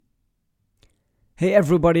Hey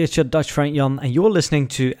everybody, it's your Dutch friend Jan, and you're listening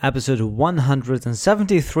to episode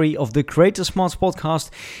 173 of the Creator Smarts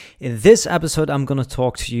podcast. In this episode, I'm going to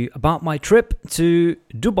talk to you about my trip to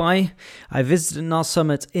Dubai. I visited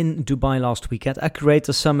NasSummit in Dubai last weekend. A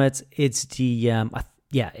Creator Summit. It's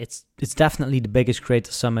it's definitely the biggest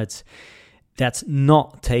Creator Summit that's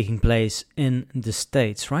not taking place in the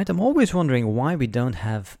States, right? I'm always wondering why we don't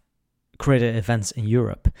have creator events in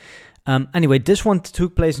Europe. Anyway, this one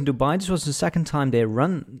took place in Dubai. This was the second time they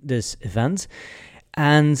run this event,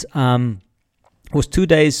 and it was 2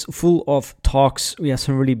 days full of talks. We had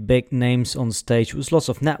some really big names on stage. It was lots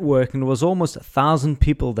of networking. There was almost 1,000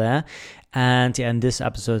 people there, and in this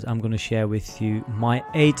episode, I'm going to share with you my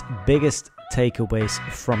 8 biggest takeaways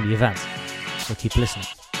from the event. So keep listening.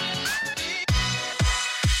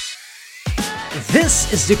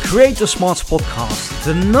 This is the Creator Smarts podcast,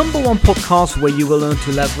 the #1 podcast where you will learn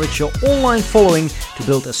to leverage your online following to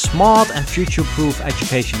build a smart and future-proof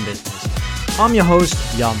education business. I'm your host,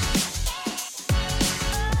 Jan.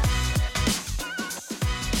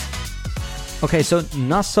 Okay, so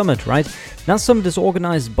NasSummit, right? NasSummit is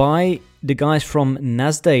organized by the guys from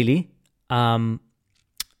NasDaily.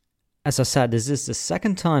 As I said, this is the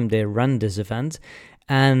second time they run this event.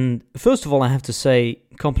 And first of all, I have to say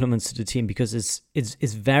compliments to the team because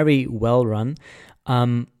it's very well run.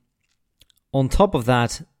 On top of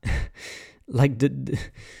that, like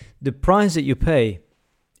the price that you pay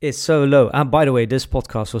is so low. And by the way, this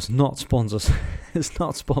podcast was not sponsored. It's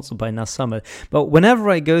not sponsored by NasSummit. But whenever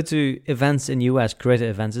I go to events in US, creator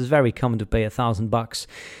events, it's very common to pay $1,000,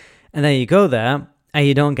 and then you go there and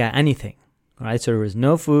you don't get anything, right? So there is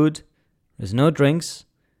no food, there's no drinks.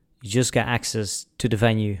 You just get access to the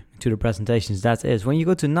venue, to the presentations. That is. When you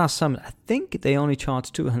go to NasSummit, I think they only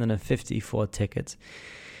charge $250 for a ticket.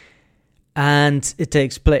 And it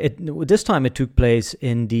takes place. This time it took place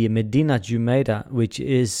in the Medina Jumeirah, which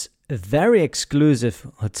is a very exclusive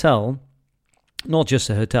hotel. Not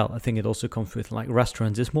just a hotel. I think it also comes with like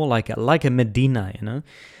restaurants. It's more like a Medina, you know.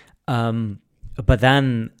 But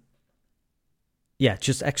then, yeah,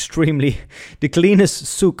 just extremely the cleanest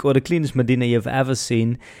souk or the cleanest Medina you've ever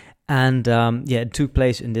seen. And it took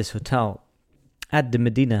place in this hotel at the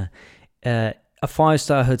Medina, a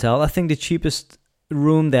 5-star hotel. I think the cheapest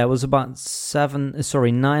room there was about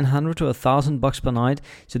 $900 to $1,000 per night.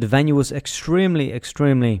 So the venue was extremely,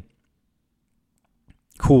 extremely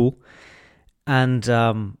cool. And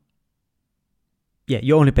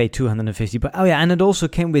you only pay $250. But and it also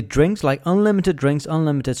came with drinks, like unlimited drinks,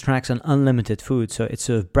 unlimited snacks, and unlimited food. So it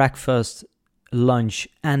served breakfast, lunch,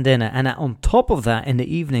 and dinner. And on top of that, in the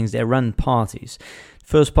evenings, they run parties.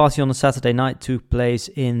 First party on a Saturday night took place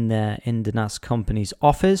in the NAS company's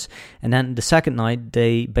office. And then the second night,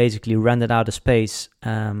 they basically rented out a space,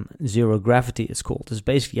 Zero Gravity it's called. It's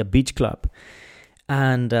basically a beach club.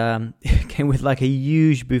 And it came with like a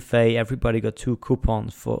huge buffet. Everybody got 2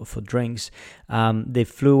 coupons for drinks. They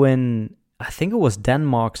flew in, I think it was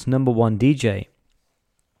Denmark's #1 DJ.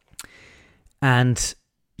 And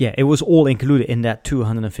it was all included in that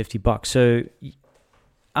 $250. So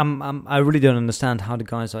I really don't understand how the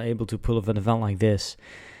guys are able to pull off an event like this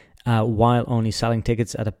while only selling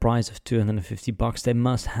tickets at a price of $250. They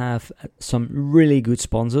must have some really good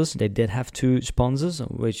sponsors. They did have 2 sponsors,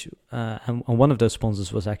 which and one of those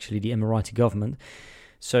sponsors was actually the Emirati government.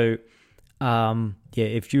 So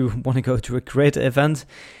if you want to go to a creator event,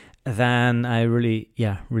 then I really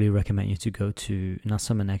recommend you to go to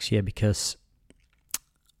NasSummit next year because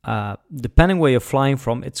depending where you're flying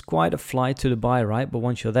from, it's quite a flight to Dubai, right? But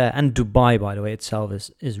once you're there, and Dubai, by the way, itself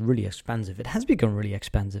is really expensive. It has become really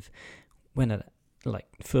expensive.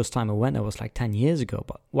 First time I went, it was like 10 years ago.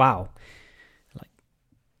 But wow,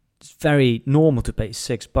 it's very normal to pay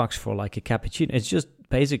 $6 for like a cappuccino. It's just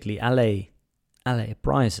basically LA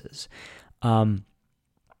prices.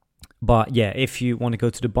 But if you want to go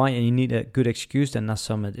to Dubai and you need a good excuse, then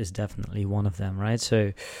NasSummit is definitely one of them, right?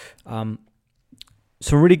 So,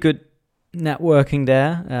 some really good networking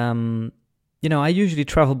there. I usually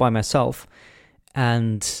travel by myself,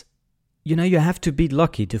 and you have to be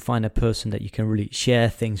lucky to find a person that you can really share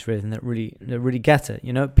things with and that really get it.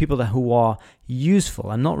 People who are useful.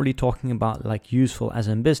 I'm not really talking about like useful as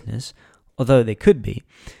in business, although they could be.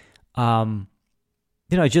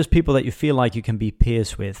 Just people that you feel like you can be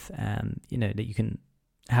peers with, and that you can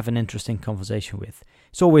have an interesting conversation with.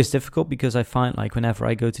 It's always difficult because I find like whenever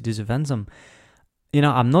I go to these events, I'm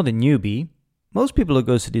not a newbie. Most people who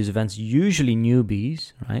go to these events usually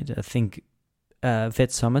newbies, right? I think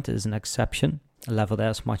VidSummit is an exception. The level there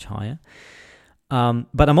is much higher.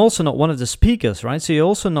 But I'm also not one of the speakers, right? So you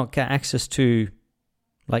also not get access to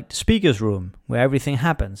like the speaker's room where everything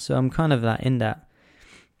happens. So I'm kind of in that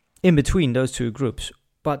in between those two groups.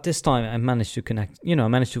 But this time I managed to connect, I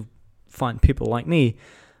managed to find people like me.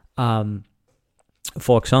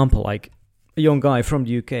 For example, like a young guy from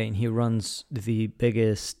the UK, and he runs the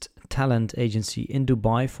biggest talent agency in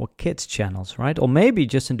Dubai for kids channels, right? Or maybe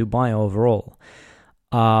just in Dubai overall.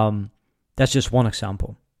 That's just one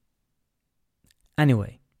example.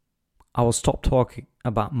 Anyway, I will stop talking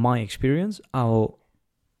about my experience. I will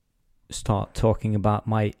start talking about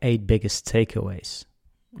my 8 biggest takeaways,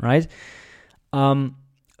 right?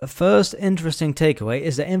 First interesting takeaway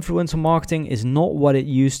is that influencer marketing is not what it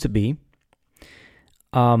used to be.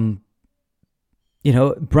 Brands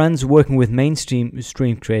working with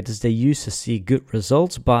mainstream creators, they used to see good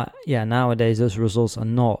results, but nowadays those results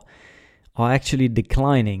are actually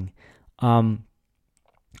declining.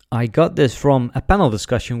 I got this from a panel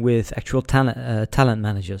discussion with actual talent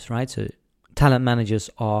managers, right? So talent managers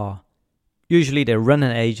are usually, they run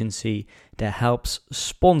an agency that helps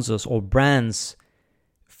sponsors or brands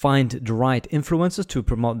find the right influencers to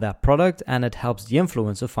promote their product, and it helps the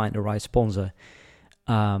influencer find the right sponsor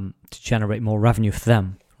to generate more revenue for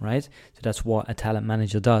them, right? So that's what a talent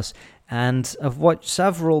manager does. And I've watched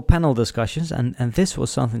several panel discussions, and this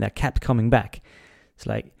was something that kept coming back. It's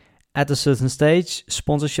like, at a certain stage,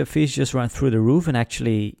 sponsorship fees just ran through the roof, and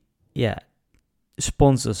actually,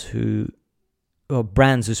 brands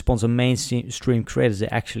who sponsor mainstream creators, they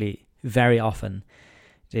actually very often,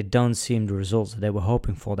 they don't see the results that they were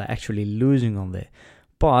hoping for. They're actually losing on it.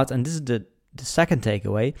 But, and this is the second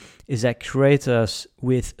takeaway, is that creators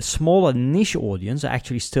with smaller niche audience are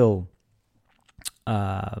actually still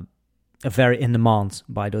very in demand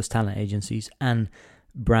by those talent agencies and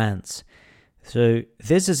brands. So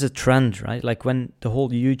this is a trend, right? Like when the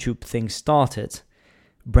whole YouTube thing started,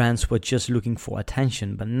 brands were just looking for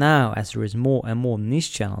attention. But now, as there is more and more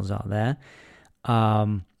niche channels out there,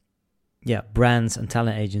 brands and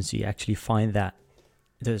talent agency actually find that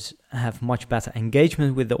those have much better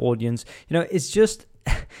engagement with the audience. It's just,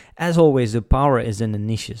 as always, the power is in the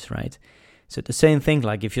niches, right? So the same thing,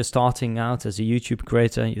 like if you're starting out as a YouTube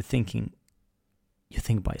creator, you think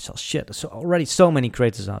by yourself, shit, there's already so many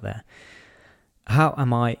creators out there. How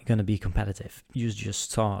am I going to be competitive? You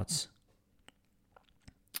just start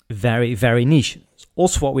very, very niche. It's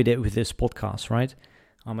also what we did with this podcast, right?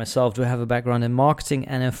 I myself do have a background in marketing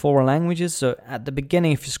and in foreign languages. So at the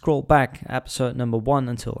beginning, if you scroll back, episode number 1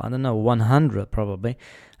 until, 100 probably,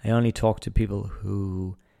 I only talk to people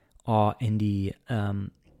who are in the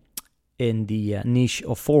niche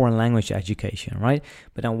of foreign language education, right?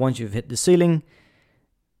 But then once you've hit the ceiling,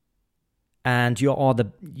 and you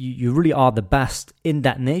really are the best in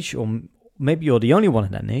that niche, or maybe you're the only one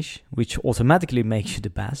in that niche, which automatically makes you the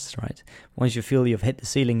best, right? Once you feel you've hit the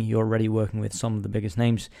ceiling, you're already working with some of the biggest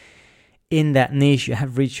names in that niche, you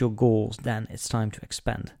have reached your goals, then it's time to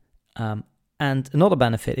expand. And another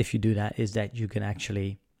benefit, if you do that, is that you can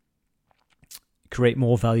actually create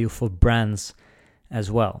more value for brands as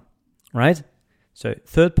well, right? So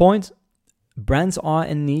third point, brands are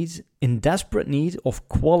in desperate need of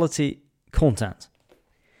quality content.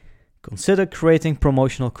 Consider creating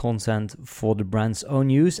promotional content for the brand's own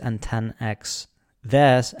use and 10x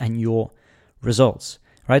theirs and your results,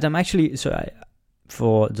 right?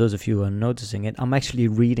 For those of you who are noticing it, I'm actually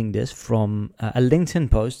reading this from a LinkedIn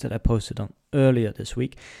post that I posted on earlier this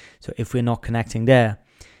week. So if we're not connecting there,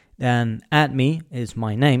 then add me is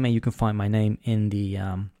my name, and you can find my name in the,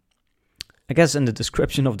 in the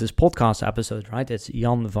description of this podcast episode, right? It's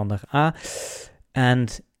Jan van der A.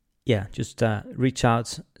 And just reach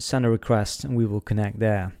out, send a request, and we will connect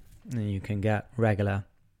there. And you can get regular,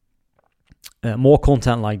 more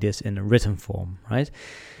content like this in a written form, right?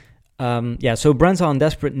 So brands are in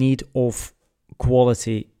desperate need of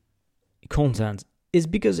quality content. It's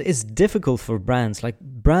because it's difficult for brands. Like,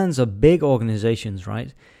 brands are big organizations,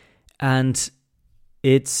 right? And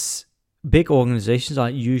big organizations are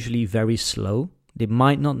usually very slow. They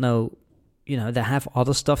might not know, they have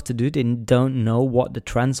other stuff to do. They don't know what the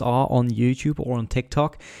trends are on YouTube or on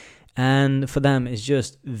TikTok. And for them, it's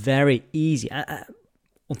just very easy.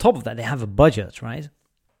 On top of that, they have a budget, right?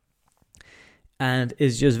 And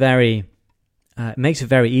it's just it makes it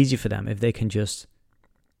very easy for them if they can just,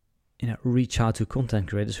 reach out to content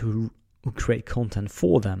creators who create content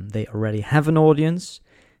for them. They already have an audience.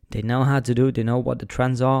 They know how to do it. They know what the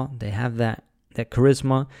trends are. They have that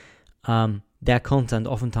charisma. Their content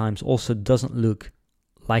oftentimes also doesn't look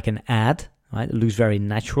like an ad, right? It looks very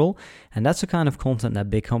natural. And that's the kind of content that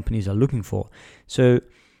big companies are looking for. So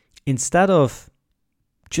instead of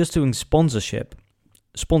just doing sponsorships,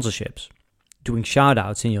 doing shout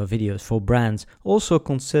outs in your videos for brands, also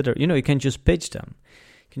consider, you can just pitch them.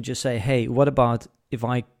 You can just say, hey, what about if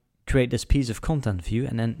I create this piece of content for you,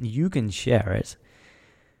 and then you can share it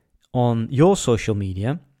on your social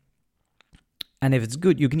media. And if it's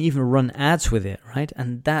good, you can even run ads with it, right?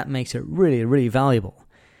 And that makes it really, really valuable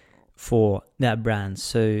for that brand.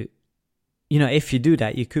 So, if you do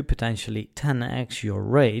that, you could potentially 10x your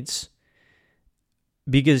rates,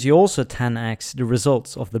 because you also 10x the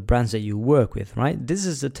results of the brands that you work with, right? This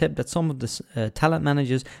is a tip that some of the talent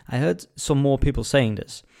managers, I heard some more people saying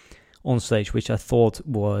this on stage, which I thought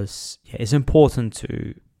was important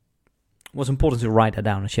to write that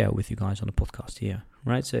down and share it with you guys on the podcast here,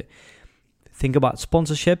 right? So think about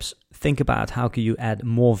sponsorships, think about how can you add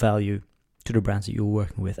more value to the brands that you're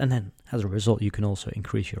working with, and then as a result, you can also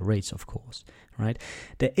increase your rates, of course, right?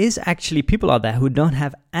 There is actually people out there who don't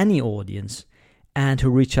have any audience and who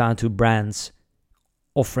reach out to brands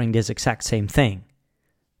offering this exact same thing,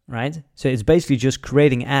 right? So it's basically just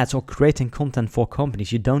creating ads or creating content for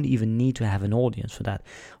companies. You don't even need to have an audience for that.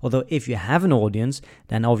 Although if you have an audience,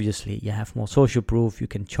 then obviously you have more social proof, you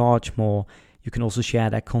can charge more, you can also share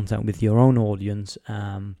that content with your own audience.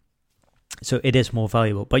 So it is more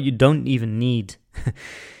valuable, but you don't even need,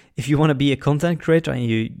 if you want to be a content creator and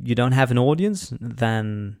you don't have an audience,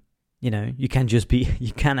 then you can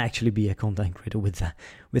actually be a content creator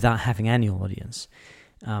without having any audience,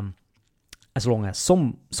 as long as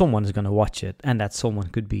someone is going to watch it, and that someone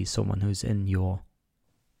could be someone who's in the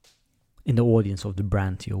audience of the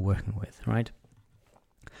brand you're working with, right?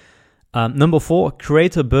 Number 4,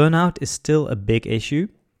 creator burnout is still a big issue.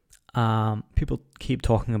 People keep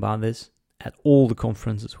talking about this at all the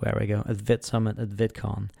conferences where I go, at NasSummit, at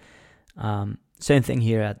VidCon. Same thing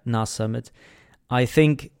here at NasSummit. I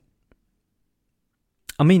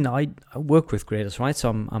work with creators, right? So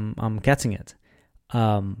I'm getting it.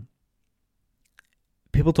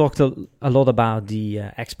 People talked a lot about the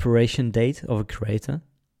expiration date of a creator,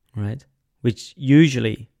 right? Which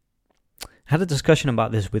usually, I had a discussion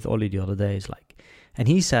about this with Ollie the other day. And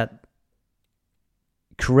he said,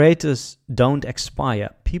 creators don't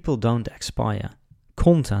expire. People don't expire.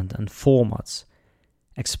 Content and formats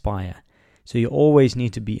expire. So you always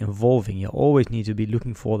need to be evolving. You always need to be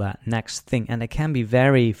looking for that next thing. And it can be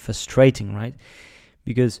very frustrating, right?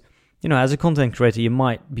 Because, as a content creator, you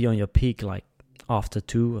might be on your peak after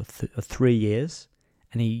 2 or 3 years.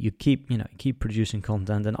 And you keep producing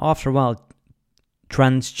content. And after a while,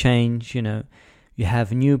 trends change, you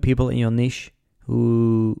have new people in your niche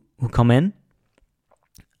who come in.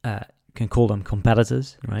 You can call them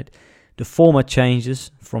competitors, right? The format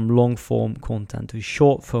changes from long form content to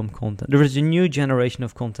short form content. There is a new generation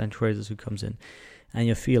of content creators who comes in, and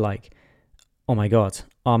you feel like, oh my God,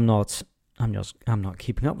 I'm not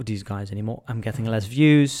keeping up with these guys anymore. I'm getting less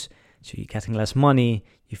views, so you're getting less money.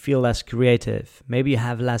 You feel less creative. Maybe you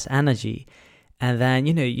have less energy, and then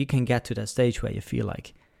you can get to that stage where you feel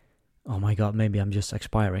like, oh my God, maybe I'm just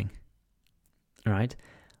expiring, right?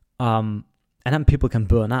 And then people can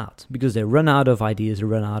burn out because they run out of ideas, they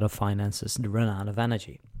run out of finances, they run out of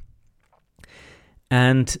energy.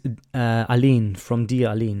 And Aline from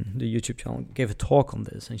Dear Aline, the YouTube channel, gave a talk on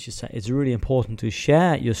this. And she said it's really important to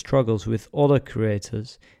share your struggles with other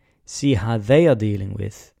creators, see how they are dealing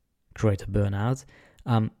with creator burnout.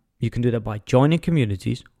 You can do that by joining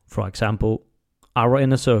communities. For example, our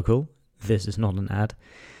inner circle. This is not an ad.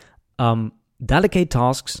 Delegate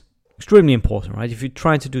tasks. Extremely important, right? If you're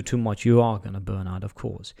trying to do too much, you are going to burn out, of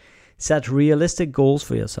course. Set realistic goals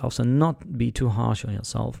for yourself and not be too harsh on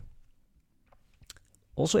yourself.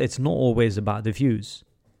 Also, it's not always about the views,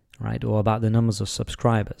 right? Or about the numbers of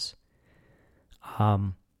subscribers.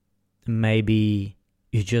 Maybe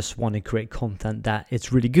you just want to create content that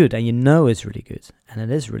it's really good and it's really good and it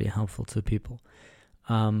is really helpful to people.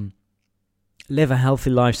 Live a healthy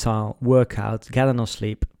lifestyle, work out, get enough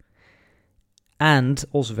sleep. And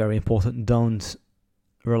also very important, don't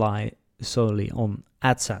rely solely on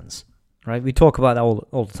AdSense, right? We talk about that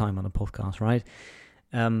all the time on the podcast, right?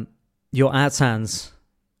 Your AdSense,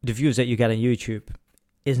 the views that you get on YouTube,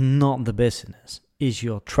 is not the business, is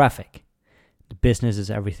your traffic. The business is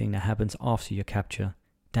everything that happens after you capture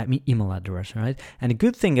that email address, right? And the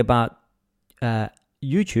good thing about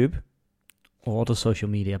YouTube or other social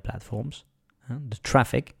media platforms, the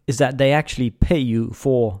traffic, is that they actually pay you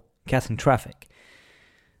for getting traffic.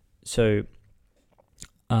 So,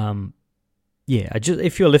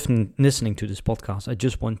 if you're listening to this podcast, I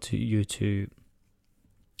just want you to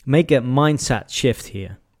make a mindset shift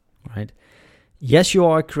here, right? Yes, you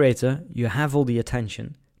are a creator, you have all the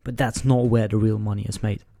attention, but that's not where the real money is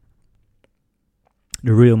made.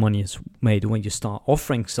 The real money is made when you start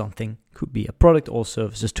offering something, could be a product or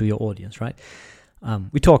services to your audience, right?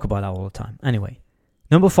 We talk about that all the time. Anyway,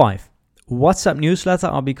 number 5. WhatsApp newsletters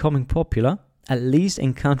are becoming popular, at least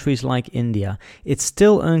in countries like India. It's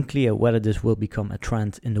still unclear whether this will become a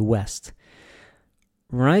trend in the West.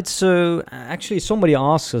 Right, so actually somebody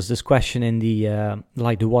asked us this question in the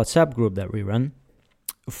WhatsApp group that we run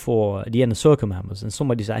for the Inner Circle members, and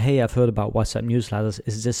somebody said, hey, I've heard about WhatsApp newsletters,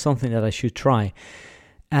 is this something that I should try?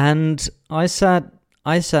 And I said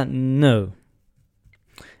no.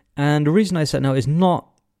 And the reason I said no is not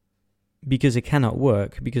because it cannot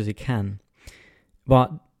work, because it can.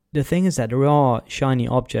 But the thing is that there are shiny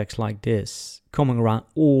objects like this coming around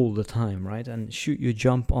all the time, right? And should you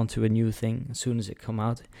jump onto a new thing as soon as it come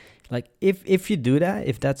out? Like if you do that,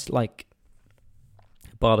 if that's like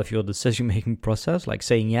part of your decision-making process, like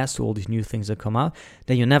saying yes to all these new things that come out,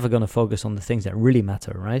 then you're never going to focus on the things that really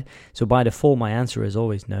matter, right? So by default, my answer is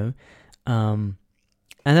always no. And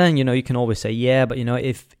then, you can always say, yeah, but,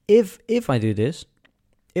 if I do this,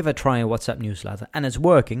 if I try a WhatsApp newsletter and it's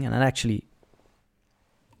working and it actually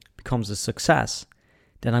becomes a success,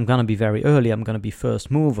 then I'm going to be very early, I'm going to be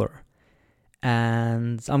first mover,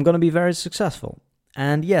 and I'm going to be very successful.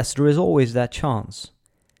 And yes, there is always that chance,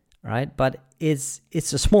 right? But it's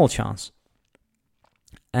a small chance.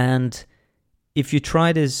 And if you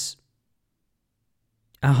try this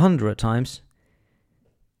 100 times,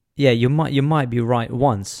 yeah, you might be right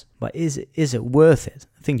once, but is it worth it?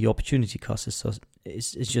 I think the opportunity cost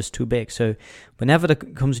is just too big. So whenever there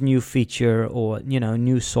comes a new feature or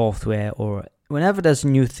new software, or whenever there's a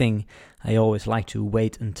new thing, I always like to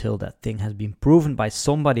wait until that thing has been proven by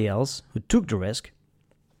somebody else who took the risk.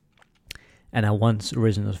 And then once there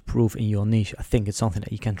is enough proof in your niche, I think it's something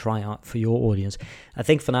that you can try out for your audience. I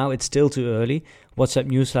think for now it's still too early.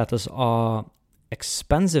 WhatsApp newsletters are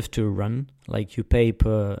expensive to run. Like you pay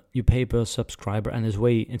per subscriber, and it's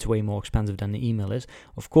way more expensive than the email is.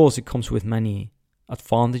 Of course, it comes with many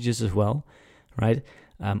advantages as well, right?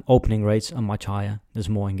 Opening rates are much higher. There's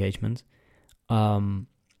more engagement. And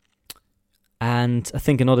I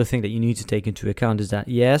think another thing that you need to take into account is that,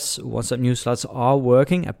 yes, WhatsApp newsletters are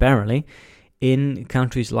working, apparently, in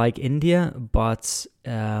countries like India, but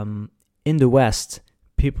in the West,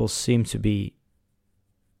 people seem to be...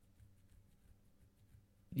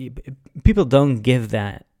 People don't give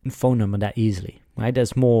that phone number that easily, right? They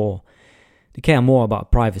care more about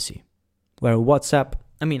privacy. Where WhatsApp,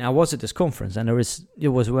 I was at this conference and there was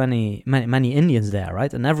many Indians there,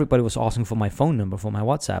 right? And everybody was asking for my phone number for my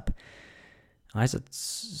WhatsApp. I said,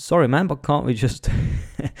 sorry, man, but can't we just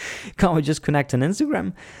connect on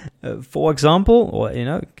Instagram, for example? Or,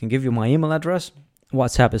 can give you my email address.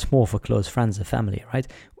 WhatsApp is more for close friends and family, right?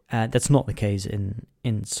 That's not the case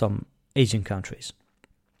in some Asian countries.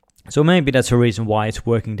 So maybe that's a reason why it's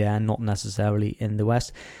working there and not necessarily in the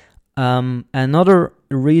West. Another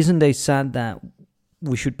reason they said that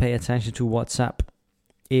we should pay attention to WhatsApp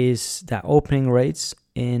is that opening rates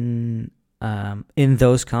in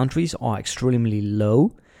those countries are extremely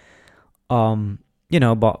low.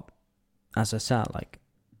 But as I said,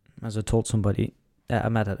 as I told somebody that I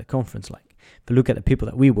met at a conference, if you look at the people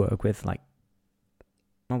that we work with, I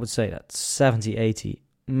would say that 70, 80,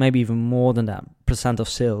 maybe even more than that % of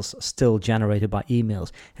sales are still generated by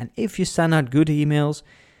emails. And if you send out good emails,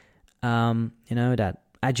 that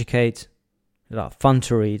educate, that are fun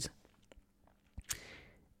to read,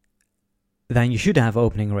 then you should have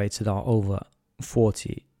opening rates that are over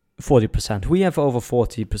 40%. We have over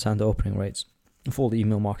 40% opening rates for the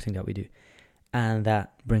email marketing that we do. And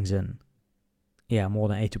that brings in, more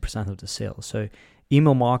than 80% of the sales. So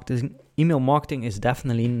email marketing is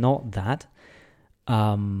definitely not that.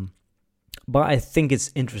 But I think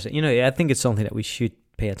it's interesting. I think it's something that we should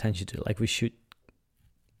pay attention to. We should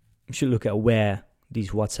look at where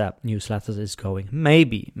these WhatsApp newsletters is going.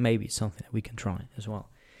 Maybe it's something that we can try as well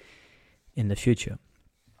in the future.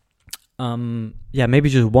 Maybe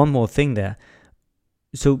just one more thing there.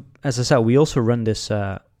 So as I said, we also run this.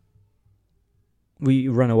 We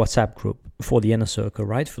run a WhatsApp group for the Inner Circle,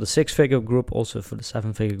 right? For the 6-figure group, also for the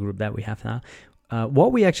 7-figure group that we have now.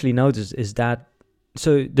 What we actually noticed is that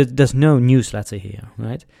there's no newsletter here,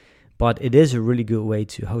 right? But it is a really good way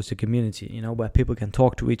to host a community, where people can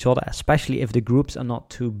talk to each other, especially if the groups are not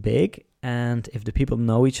too big and if the people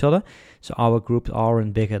know each other. So our groups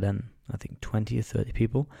aren't bigger than, I think, 20 or 30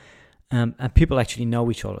 people. And people actually know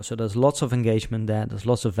each other. So there's lots of engagement there. There's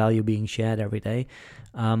lots of value being shared every day.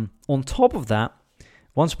 On top of that,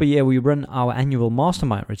 once per year, we run our annual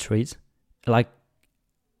mastermind retreat.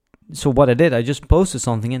 So what I did, I just posted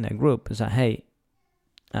something in that group. I said, hey,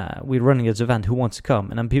 we're running this event, who wants to come?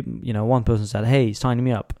 And then people, one person said, hey, sign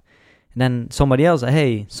me up. And then somebody else said,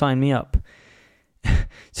 hey, sign me up.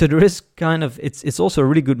 So there is kind of, it's also a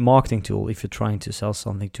really good marketing tool if you're trying to sell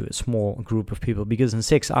something to a small group of people, because in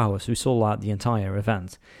 6 hours we sold out the entire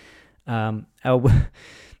event. It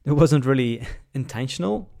wasn't really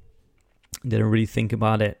intentional. Didn't really think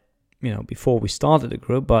about it, before we started the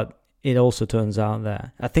group, but it also turns out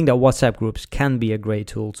that I think that WhatsApp groups can be a great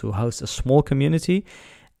tool to host a small community,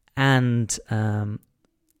 and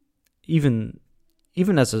even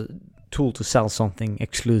as a tool to sell something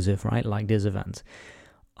exclusive, right? Like this event.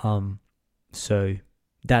 So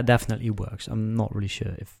that definitely works. I'm not really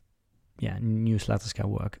sure if, newsletters can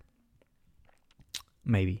work.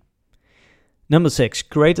 Maybe. Number 6,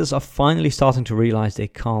 creators are finally starting to realize they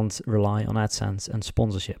can't rely on AdSense and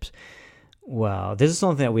sponsorships. Well, this is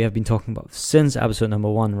something that we have been talking about since episode number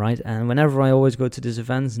 1, right? And whenever I always go to these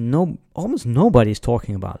events, almost nobody's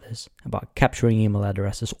talking about this, about capturing email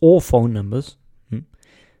addresses or phone numbers,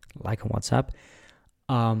 like on WhatsApp.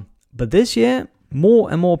 But this year,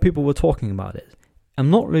 more and more people were talking about it. I'm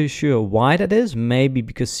not really sure why that is. Maybe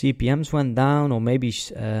because CPMs went down, or maybe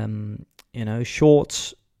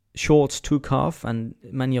shorts took off, and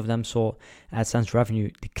many of them saw AdSense revenue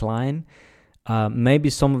decline. Maybe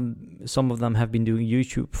some of them have been doing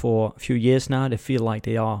YouTube for a few years now. They feel like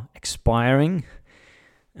they are expiring,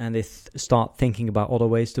 and they start thinking about other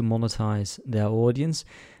ways to monetize their audience.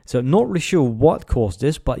 So I'm not really sure what caused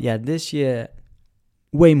this, but this year,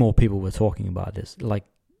 way more people were talking about this. Like,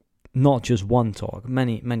 not just one talk.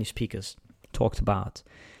 Many speakers talked about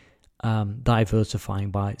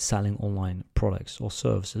diversifying by selling online products or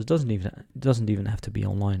services. It doesn't even have to be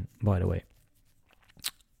online, by the way.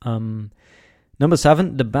 Number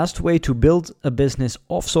 7, the best way to build a business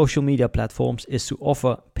off social media platforms is to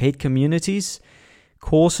offer paid communities,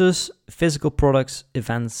 courses, physical products,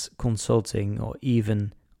 events, consulting, or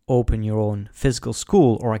even open your own physical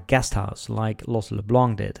school or a guest house like Lotte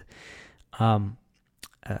LeBlanc did,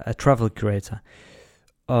 a travel creator.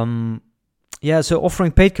 So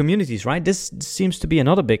offering paid communities, right? This seems to be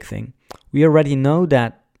another big thing. We already know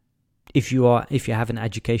that if you have an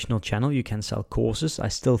educational channel, you can sell courses. I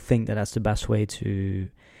still think that that's the best way to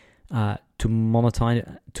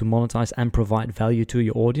monetize and provide value to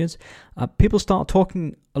your audience. People start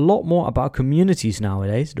talking a lot more about communities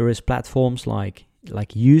nowadays. There is platforms like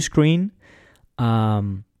Uscreen,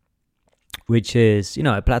 which is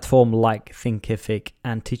a platform like Thinkific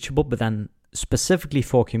and Teachable, but then specifically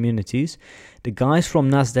for communities. The guys from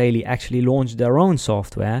Nas Daily actually launched their own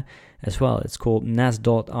software as well. It's called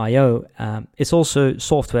Nas.io. It's also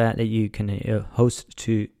software that you can use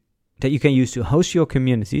to host your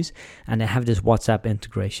communities, and they have this WhatsApp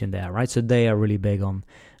integration there, right? So they are really big on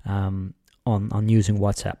using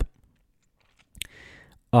WhatsApp.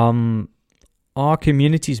 Are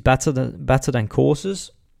communities better than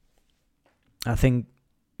courses? I think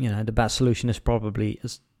the best solution is probably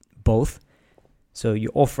both. So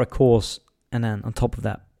you offer a course, and then on top of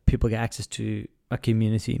that, people get access to a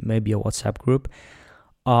community, maybe a WhatsApp group.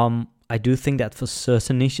 I do think that for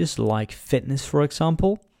certain niches like fitness, for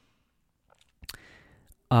example,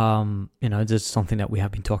 this is something that we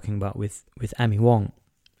have been talking about with Amy Wong,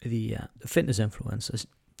 the fitness influencer. I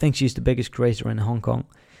think she's the biggest creator in Hong Kong,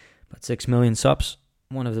 about 6 million subs,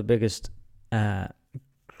 one of the biggest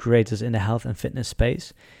creators in the health and fitness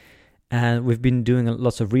space. And we've been doing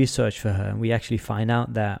lots of research for her, and we actually find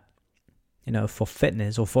out that, for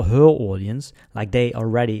fitness or for her audience, like they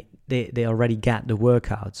already get the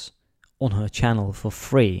workouts on her channel for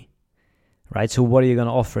free, right? So what are you going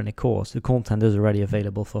to offer in a course? The content is already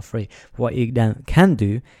available for free. What you then can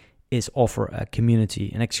do is offer a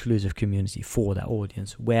community, an exclusive community for that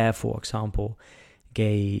audience, where, for example,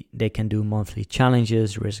 they can do monthly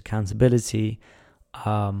challenges, there is accountability,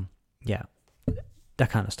 that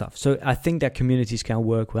kind of stuff. So I think that communities can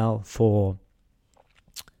work well for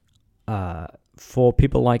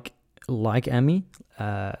people like Emmy,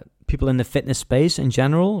 people in the fitness space in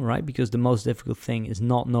general, right? Because the most difficult thing is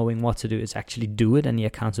not knowing what to do, it's actually do it, and the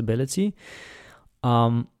accountability.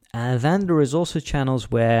 And then there is also channels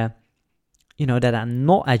where, that are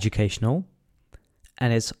not educational,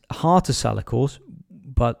 and it's hard to sell a course,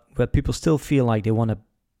 but where people still feel like they want to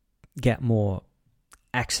get more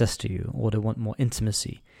access to you, or they want more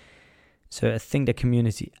intimacy. So I think that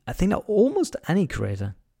almost any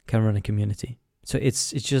creator can run a community. So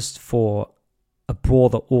it's just for a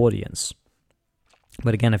broader audience.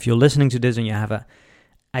 But again, if you're listening to this and you have a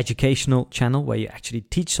educational channel where you actually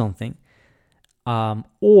teach something,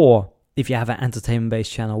 or if you have an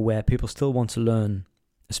entertainment-based channel where people still want to learn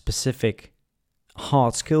a specific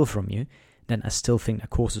hard skill from you, then I still think that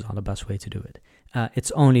courses are the best way to do it.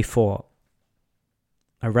 It's only for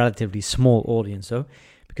a relatively small audience, though,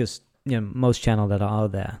 because most channels that are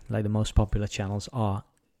out there, like the most popular channels, are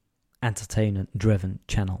entertainment-driven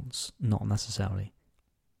channels, not necessarily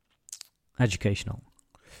educational.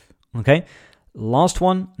 Okay, last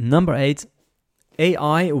one, number 8.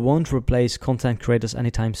 AI won't replace content creators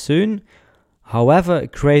anytime soon. However,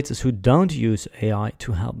 creators who don't use AI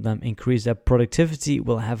to help them increase their productivity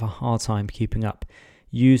will have a hard time keeping up.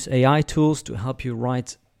 Use AI tools to help you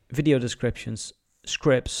write video descriptions,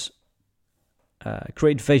 scripts,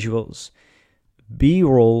 create visuals,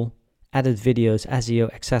 B-roll, edit videos,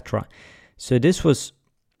 SEO, etc. So this was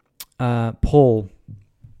Paul,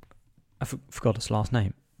 I forgot his last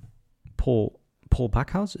name, Paul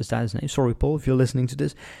Backhouse, is that his name? Sorry, Paul, if you're listening to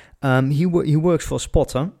this. He works for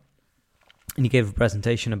Spotter, and he gave a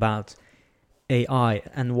presentation about AI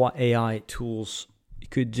and what AI tools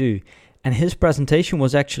could do. And his presentation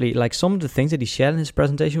was actually, like, some of the things that he shared in his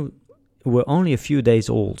presentation were only a few days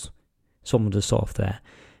old, some of the software,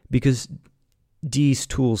 because these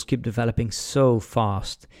tools keep developing so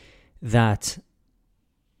fast that,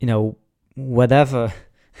 whatever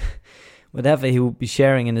he would be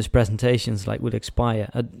sharing in his presentations would expire.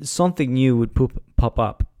 Something new would pop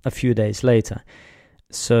up a few days later.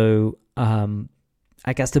 So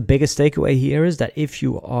I guess the biggest takeaway here is that if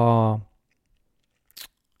you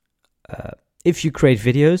create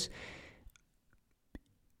videos,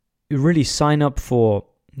 you really sign up for,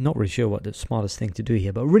 not really sure what the smartest thing to do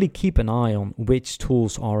here, but really keep an eye on which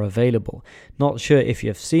tools are available. Not sure if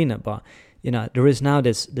you've seen it, but there is now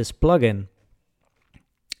this plugin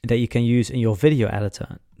that you can use in your video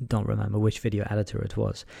editor. Don't remember which video editor it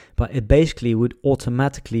was, but it basically would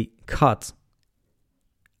automatically cut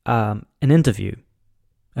a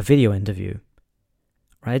video interview,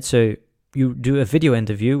 right? So you do a video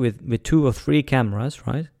interview with 2 or 3 cameras,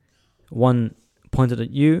 right? One pointed at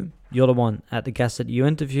you, the other one at the guest that you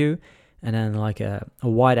interview, and then a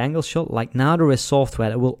wide angle shot. Like, now there is software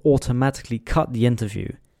that will automatically cut the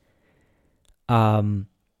interview and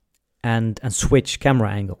switch camera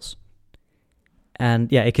angles.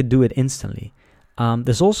 And yeah, it could do it instantly.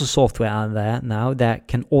 There's also software out there now that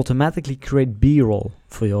can automatically create B-roll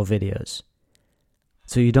for your videos.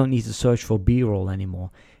 So you don't need to search for B-roll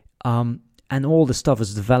anymore. And all the stuff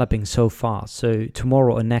is developing so fast. So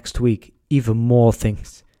tomorrow or next week, even more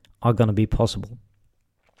things are going to be possible.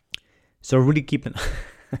 So really keep an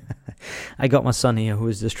I got my son here who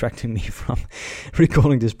is distracting me from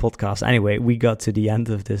recording this podcast. Anyway, we got to the end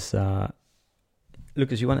of this.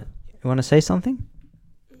 Lucas, you want to say something?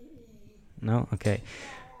 No? Okay.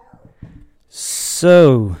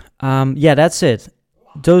 So, that's it.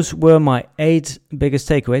 Those were my 8 biggest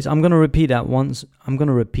takeaways. I'm going to repeat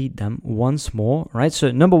them once more, right?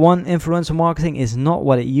 So, number 1, influencer marketing is not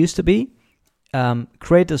what it used to be.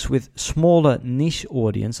 Creators with smaller niche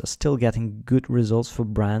audience are still getting good results for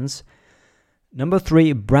brands. Number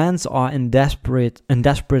 3, brands are in desperate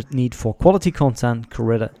need for quality content.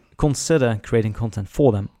 Consider creating content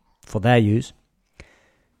for them, for their use.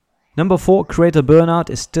 Number 4, creator burnout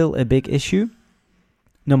is still a big issue.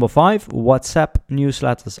 Number 5, WhatsApp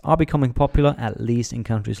newsletters are becoming popular, at least in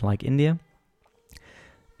countries like India.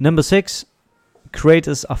 Number 6,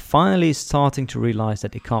 creators are finally starting to realize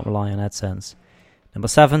that they can't rely on AdSense. Number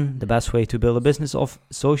 7, the best way to build a business off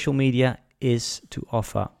social media is to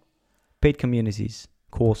offer paid communities,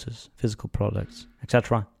 courses, physical products,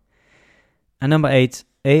 etc. And number 8,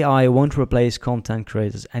 AI won't replace content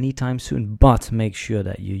creators anytime soon, but make sure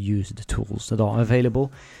that you use the tools that are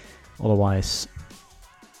available. Otherwise,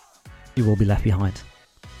 you will be left behind.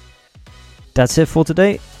 That's it for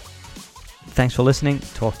today. Thanks for listening.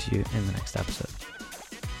 Talk to you in the next episode.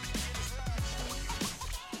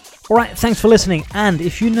 Alright, thanks for listening. And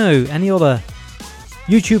if you know any other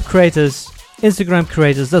YouTube creators, Instagram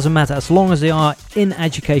creators, doesn't matter, as long as they are in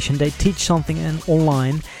education, they teach something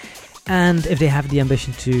online, and if they have the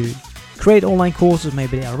ambition to create online courses,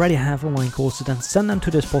 maybe they already have online courses, then send them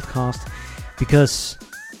to this podcast, because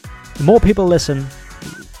the more people listen,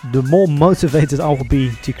 the more motivated I will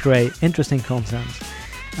be to create interesting content.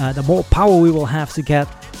 The more power we will have to get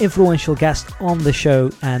influential guests on the show,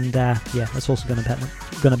 and that's also going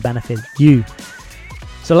to benefit you.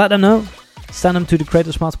 So let them know. Send them to the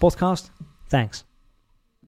Creator Smarts podcast. Thanks.